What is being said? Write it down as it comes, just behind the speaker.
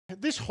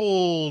This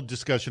whole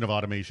discussion of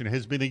automation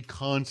has been a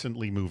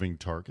constantly moving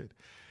target.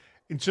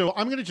 And so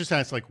I'm going to just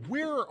ask, like,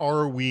 where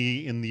are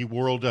we in the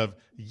world of,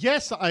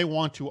 yes, I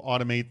want to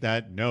automate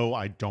that. No,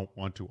 I don't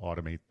want to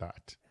automate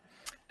that.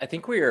 I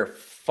think we are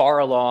far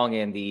along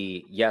in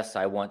the, yes,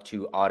 I want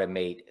to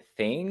automate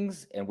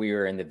things. And we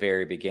are in the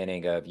very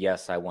beginning of,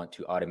 yes, I want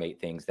to automate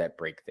things that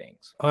break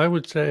things. I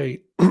would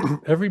say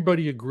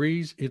everybody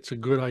agrees it's a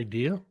good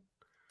idea.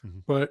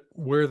 But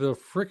where the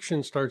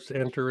friction starts to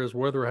enter is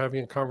whether we're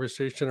having a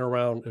conversation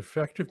around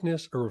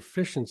effectiveness or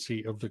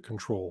efficiency of the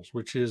controls,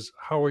 which is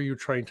how are you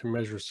trying to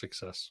measure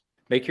success?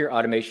 Make your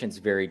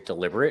automations very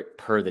deliberate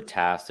per the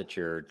task that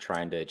you're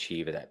trying to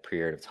achieve at that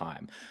period of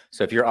time.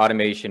 So if your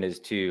automation is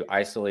to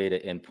isolate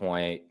an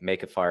endpoint,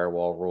 make a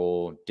firewall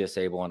rule,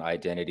 disable an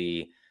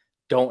identity,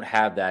 don't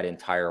have that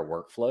entire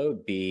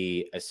workflow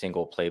be a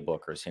single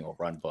playbook or a single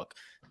run book.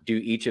 Do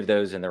each of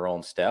those in their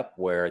own step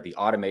where the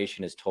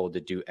automation is told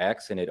to do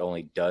X and it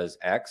only does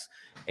X,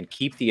 and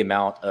keep the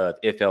amount of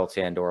if, else,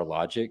 and or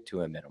logic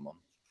to a minimum.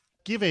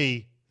 Give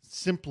a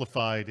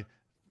simplified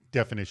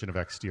definition of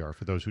XDR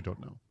for those who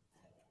don't know.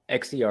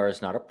 XDR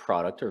is not a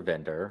product or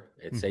vendor.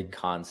 It's a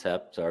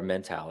concept or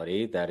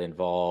mentality that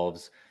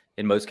involves,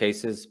 in most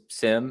cases,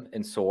 SIM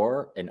and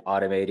SOAR, and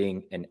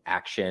automating an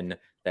action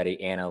that an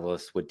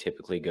analyst would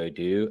typically go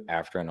do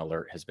after an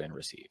alert has been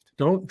received.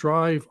 Don't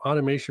drive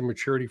automation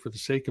maturity for the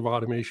sake of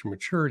automation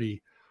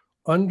maturity.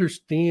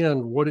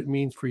 Understand what it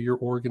means for your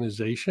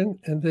organization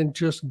and then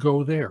just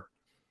go there.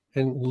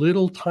 And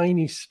little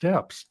tiny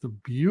steps. The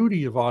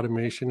beauty of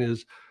automation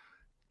is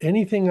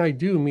anything I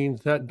do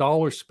means that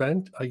dollar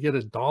spent, I get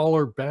a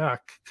dollar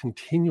back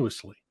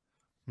continuously.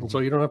 And so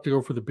you don't have to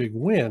go for the big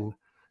win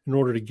in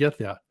order to get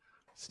that.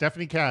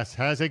 Stephanie Cass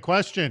has a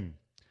question.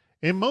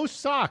 In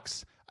most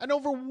SOCs, an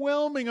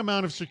overwhelming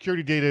amount of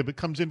security data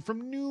comes in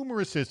from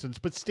numerous systems,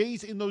 but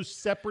stays in those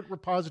separate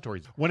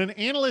repositories. When an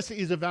analyst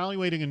is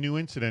evaluating a new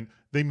incident,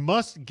 they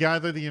must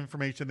gather the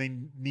information they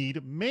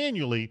need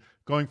manually,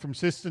 going from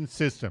system to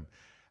system.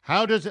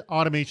 How does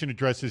automation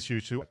address this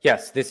issue?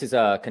 Yes, this is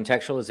a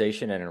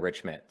contextualization and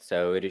enrichment.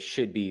 So it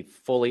should be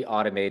fully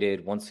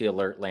automated. Once the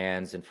alert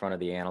lands in front of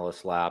the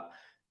analyst lap,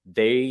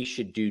 they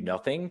should do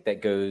nothing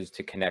that goes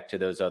to connect to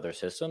those other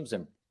systems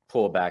and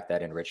pull back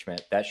that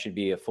enrichment. That should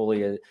be a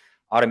fully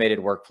automated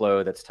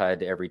workflow that's tied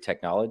to every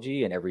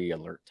technology and every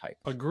alert type.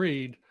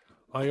 Agreed.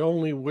 I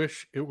only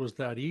wish it was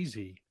that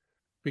easy,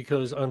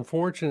 because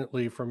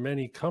unfortunately for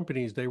many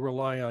companies, they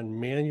rely on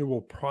manual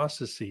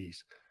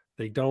processes.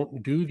 They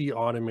don't do the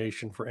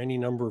automation for any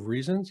number of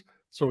reasons.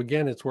 So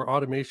again, it's where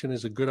automation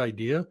is a good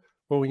idea.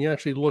 But when you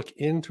actually look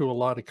into a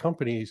lot of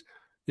companies,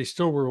 they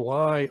still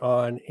rely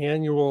on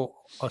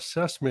annual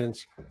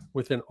assessments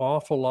with an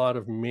awful lot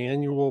of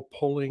manual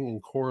pulling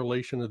and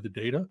correlation of the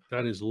data.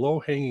 That is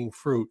low-hanging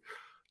fruit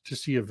to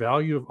see a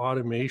value of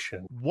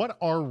automation. What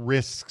are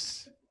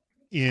risks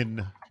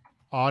in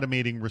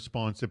automating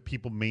response that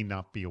people may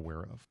not be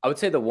aware of? I would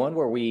say the one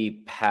where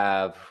we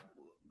have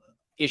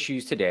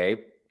issues today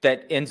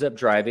that ends up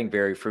driving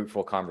very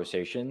fruitful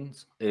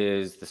conversations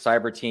is the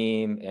cyber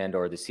team and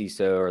or the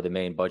CISO or the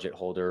main budget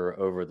holder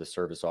over the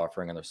service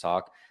offering in their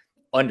SOC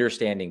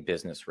understanding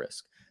business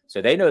risk.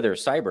 So they know their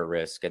cyber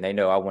risk and they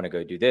know I want to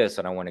go do this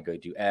and I want to go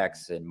do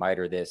X and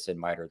miter this and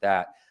miter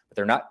that, but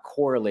they're not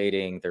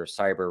correlating their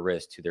cyber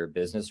risk to their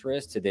business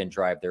risk to then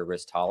drive their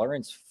risk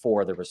tolerance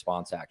for the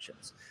response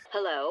actions.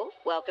 Hello,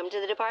 welcome to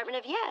the Department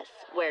of Yes,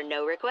 where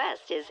no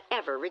request is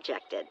ever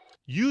rejected.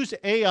 Use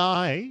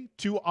AI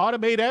to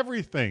automate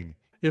everything.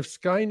 If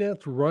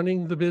Skynet's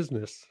running the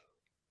business,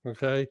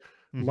 okay,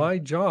 my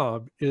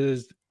job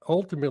is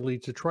ultimately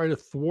to try to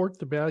thwart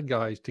the bad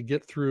guys to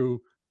get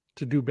through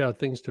to do bad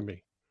things to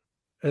me.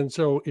 And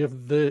so if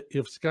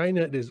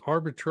Skynet is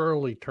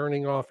arbitrarily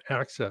turning off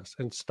access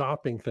and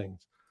stopping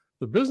things,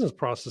 the business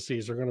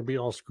processes are going to be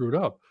all screwed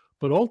up.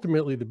 But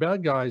ultimately, the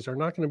bad guys are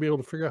not going to be able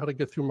to figure out how to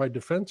get through my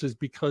defenses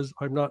because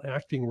I'm not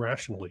acting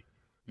rationally.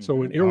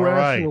 So an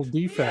irrational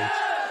defense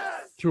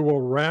through a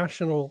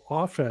rational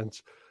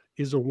offense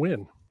is a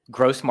win.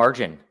 Gross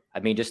margin. I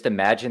mean, just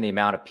imagine the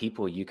amount of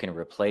people you can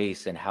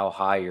replace and how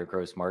high your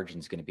gross margin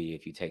is going to be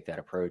if you take that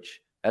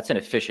approach. That's an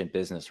efficient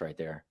business right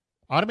there.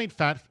 Automate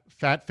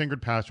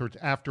fat-fingered passwords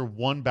after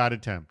one bad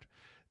attempt.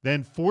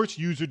 Then force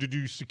user to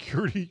do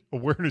security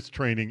awareness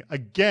training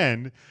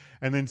again,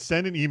 and then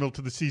send an email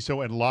to the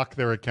CISO and lock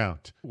their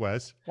account.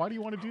 Wes, why do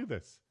you want to do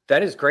this?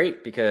 That is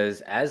great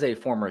because as a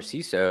former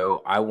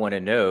CISO, I want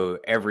to know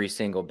every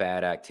single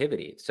bad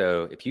activity.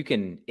 So if you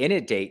can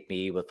inundate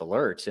me with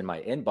alerts in my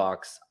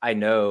inbox, I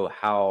know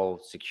how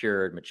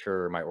secure and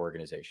mature my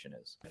organization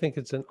is. I think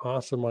it's an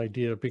awesome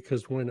idea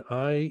because when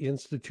I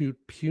institute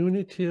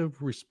punitive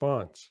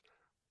response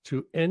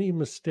to any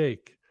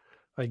mistake,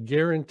 I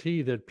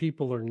guarantee that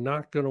people are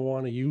not going to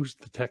want to use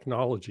the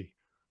technology.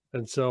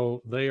 And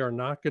so they are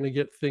not going to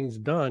get things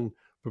done,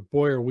 but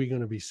boy, are we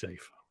going to be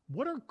safe.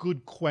 What are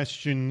good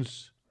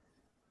questions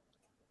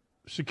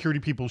security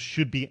people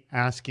should be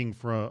asking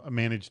for a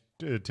managed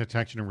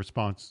detection and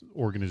response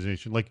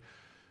organization? Like,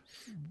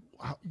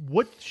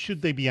 What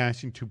should they be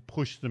asking to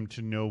push them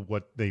to know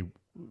what they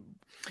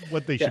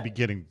should be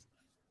getting?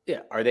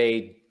 Yeah. Are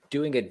they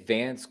doing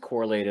advanced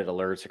correlated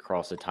alerts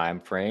across the time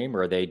frame,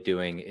 or are they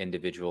doing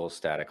individual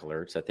static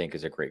alerts? I think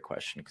is a great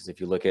question, because if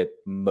you look at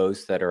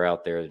most that are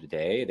out there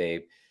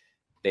today,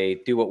 they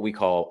do what we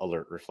call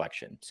alert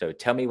reflection. So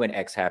tell me when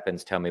X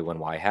happens, tell me when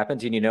Y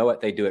happens. And you know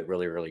what? They do it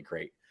really, really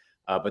great.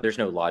 But there's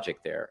no logic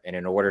there. And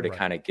in order to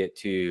kind of get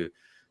to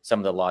some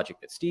of the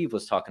logic that Steve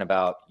was talking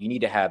about, you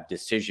need to have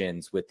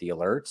decisions with the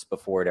alerts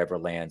before it ever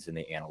lands in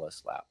the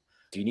analyst lap.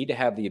 So you need to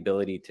have the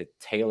ability to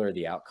tailor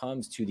the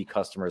outcomes to the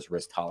customer's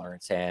risk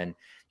tolerance. And,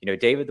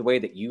 David, the way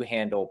that you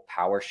handle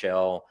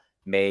PowerShell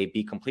may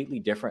be completely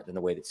different than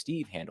the way that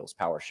Steve handles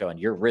PowerShell. And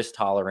your risk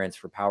tolerance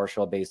for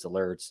PowerShell-based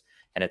alerts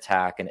and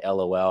attack and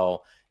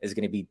LOL is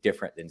going to be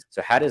different than.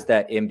 So how does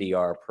that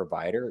MDR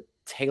provider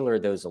tailor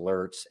those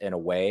alerts in a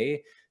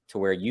way to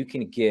where you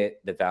can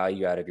get the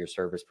value out of your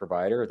service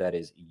provider that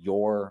is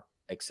your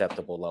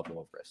acceptable level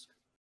of risk?